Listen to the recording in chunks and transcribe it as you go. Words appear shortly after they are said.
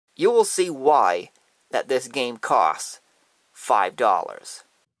you will see why that this game costs $5.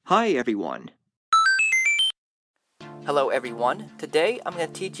 Hi everyone. Hello everyone. Today I'm going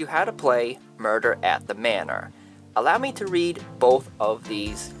to teach you how to play Murder at the Manor. Allow me to read both of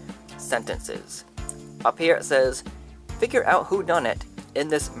these sentences. Up here it says, figure out who done it in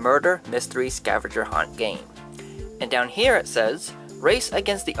this murder mystery scavenger hunt game. And down here it says, race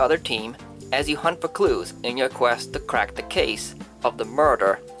against the other team as you hunt for clues in your quest to crack the case of the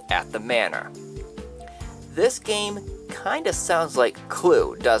murder at the Manor. This game kinda sounds like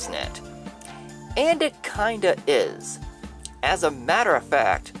Clue, doesn't it? And it kinda is. As a matter of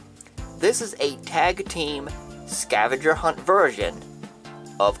fact, this is a tag team scavenger hunt version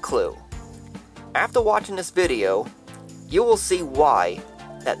of Clue. After watching this video, you will see why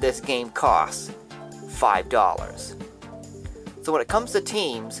that this game costs $5. So when it comes to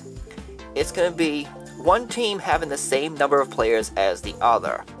teams, it's going to be one team having the same number of players as the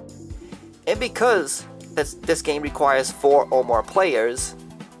other. And because this game requires 4 or more players,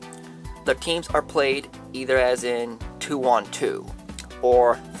 the teams are played either as in 2-on-2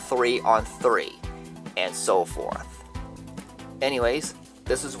 or 3-on-3 and so forth. Anyways,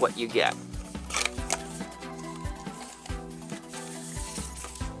 this is what you get.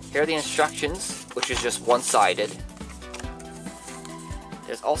 Here are the instructions, which is just one-sided.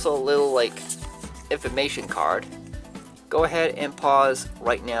 There's also a little, information card. Go ahead and pause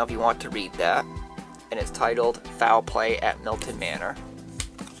right now if you want to read that. And it's titled Foul Play at Milton Manor.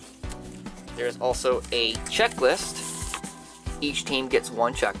 There's also a checklist. Each team gets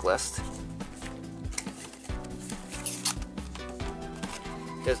one checklist.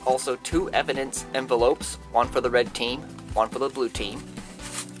 There's also 2 evidence envelopes, one for the red team, one for the blue team.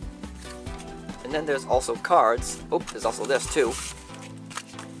 And then there's also cards. Oh, there's also this too.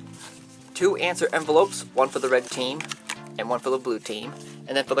 2 answer envelopes, one for the red team and one for the blue team.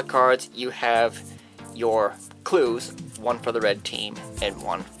 And then for the cards, you have your clues, one for the red team and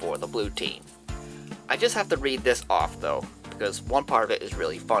one for the blue team. I just have to read this off though, because one part of it is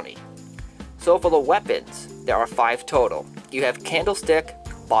really funny. So for the weapons, there are 5 total. You have candlestick,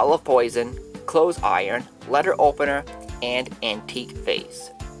 bottle of poison, clothes iron, letter opener, and antique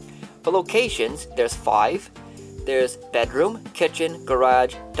vase. For locations, there's 5. There's bedroom, kitchen,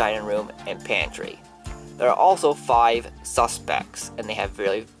 garage, dining room, and pantry. There are also 5 suspects, and they have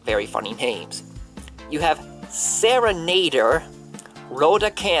very, very funny names. You have Serenader, Rhoda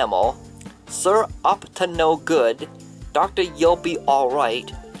Camel, Sir Up to No Good, Dr. You'll Be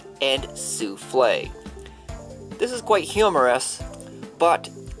Alright, and Souffle. This is quite humorous, but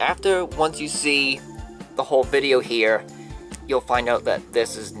once you see the whole video here, you'll find out that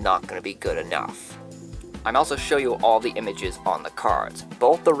this is not going to be good enough. I'm also show you all the images on the cards.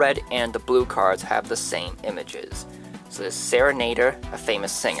 Both the red and the blue cards have the same images. So there's Serenader, a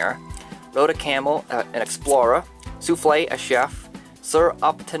famous singer, Rhoda Camel, an explorer, Souffle, a chef, Sir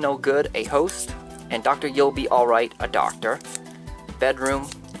Up to No Good, a host, and Dr. You'll Be Alright, a doctor. Bedroom,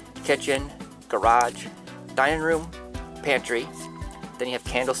 kitchen, garage, dining room, pantry. Then you have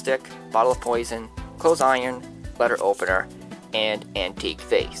candlestick, bottle of poison, clothes iron, letter opener, and antique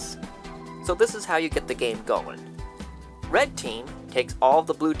vase. So this is how you get the game going. Red team takes all of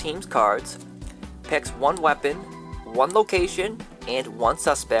the blue team's cards, picks one weapon, one location, and one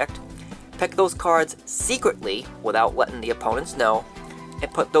suspect, pick those cards secretly without letting the opponents know,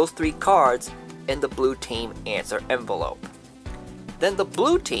 and put those 3 cards in the blue team answer envelope. Then the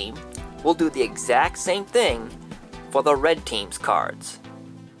blue team will do the exact same thing for the red team's cards.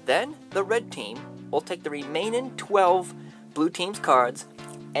 Then the red team will take the remaining 12 blue team's cards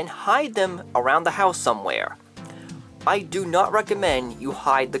and hide them around the house somewhere. I do not recommend you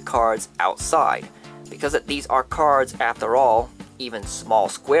hide the cards outside, because these are cards after all, even small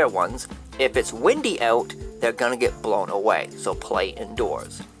square ones. If it's windy out, they're gonna get blown away, so play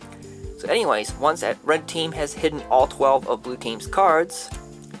indoors. So anyways, once that red team has hidden all 12 of blue team's cards,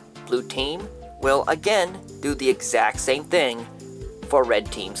 blue team will again do the exact same thing for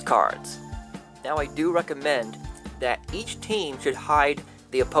red team's cards. Now I do recommend that each team should hide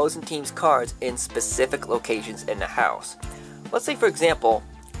the opposing team's cards in specific locations in the house. Let's say for example,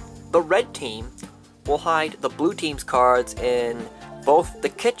 the red team will hide the blue team's cards in both the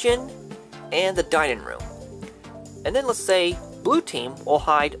kitchen and the dining room. And then let's say blue team will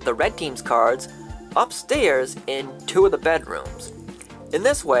hide the red team's cards upstairs in 2 of the bedrooms. In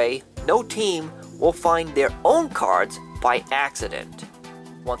this way, no team will find their own cards by accident.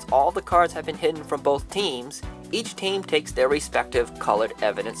 Once all the cards have been hidden from both teams, each team takes their respective colored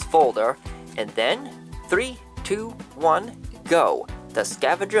evidence folder, and then 3, 2, 1, go. The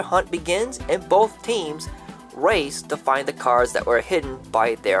scavenger hunt begins and both teams race to find the cards that were hidden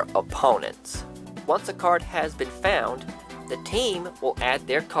by their opponents. Once a card has been found, the team will add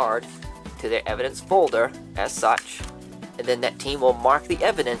their card to their evidence folder as such, and then that team will mark the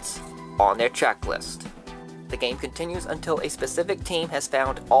evidence on their checklist. The game continues until a specific team has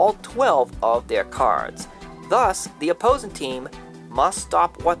found all 12 of their cards. Thus, the opposing team must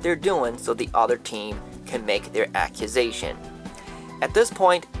stop what they're doing so the other team can make their accusation. At this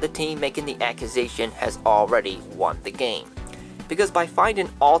point, the team making the accusation has already won the game, because by finding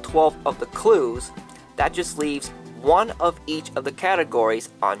all 12 of the clues, that just leaves one of each of the categories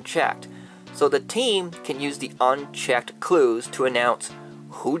unchecked. So the team can use the unchecked clues to announce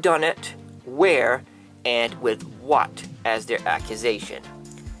who done it, where, and with what as their accusation.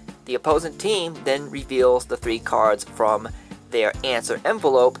 The opposing team then reveals the 3 cards from their answer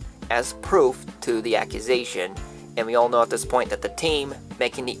envelope as proof to the accusation, and we all know at this point that the team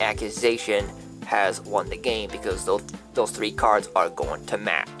making the accusation has won the game because those 3 cards are going to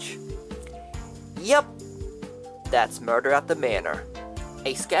match. Yep, that's Murder at the Manor,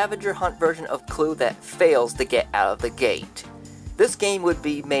 a scavenger hunt version of Clue that fails to get out of the gate. This game would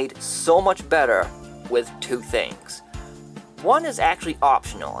be made so much better with 2 things. One is actually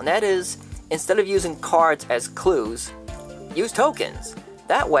optional, and that is, instead of using cards as clues, use tokens.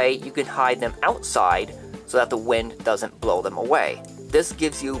 That way you can hide them outside so that the wind doesn't blow them away. This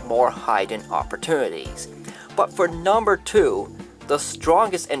gives you more hiding opportunities. But for number 2, the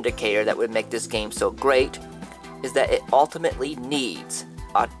strongest indicator that would make this game so great is that it ultimately needs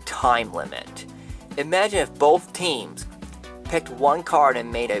a time limit. Imagine if both teams picked one card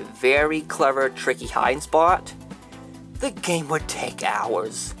and made a very clever, tricky hiding spot. The game would take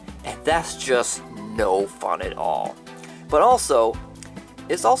hours, and that's just no fun at all. But also,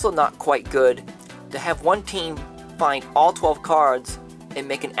 it's also not quite good to have one team find all 12 cards and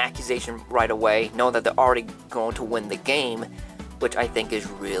make an accusation right away, knowing that they're already going to win the game, which I think is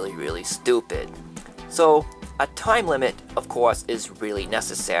really, really stupid. So, a time limit, of course, is really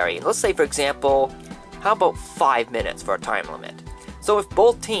necessary. Let's say, for example, how about 5 minutes for a time limit? So if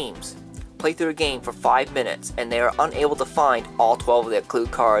both teams play through a game for 5 minutes and they are unable to find all 12 of their clue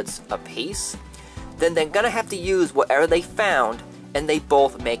cards apiece, then they're gonna have to use whatever they found and they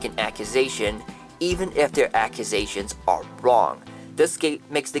both make an accusation, even if their accusations are wrong. This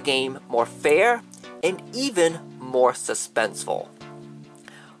makes the game more fair and even more suspenseful.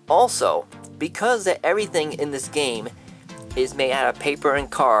 Also, because that everything in this game is made out of paper and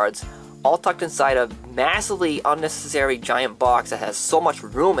cards, all tucked inside a massively unnecessary giant box that has so much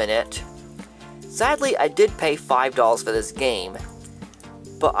room in it, sadly I did pay $5 for this game,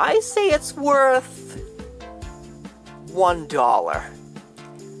 but I say it's worth $1.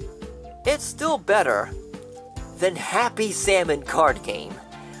 It's still better than Happy Salmon card game,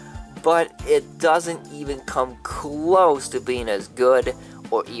 but it doesn't even come close to being as good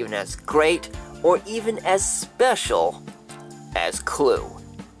or even as great or even as special as Clue.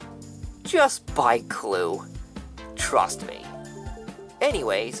 Just buy Clue. Trust me.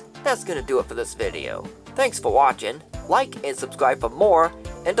 Anyways, that's gonna do it for this video. Thanks for watching. Like and subscribe for more,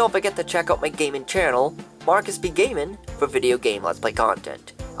 and don't forget to check out my gaming channel, Markis Be Gaming, for video game Let's Play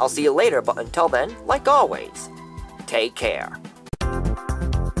content. I'll see you later, but until then, like always, take care.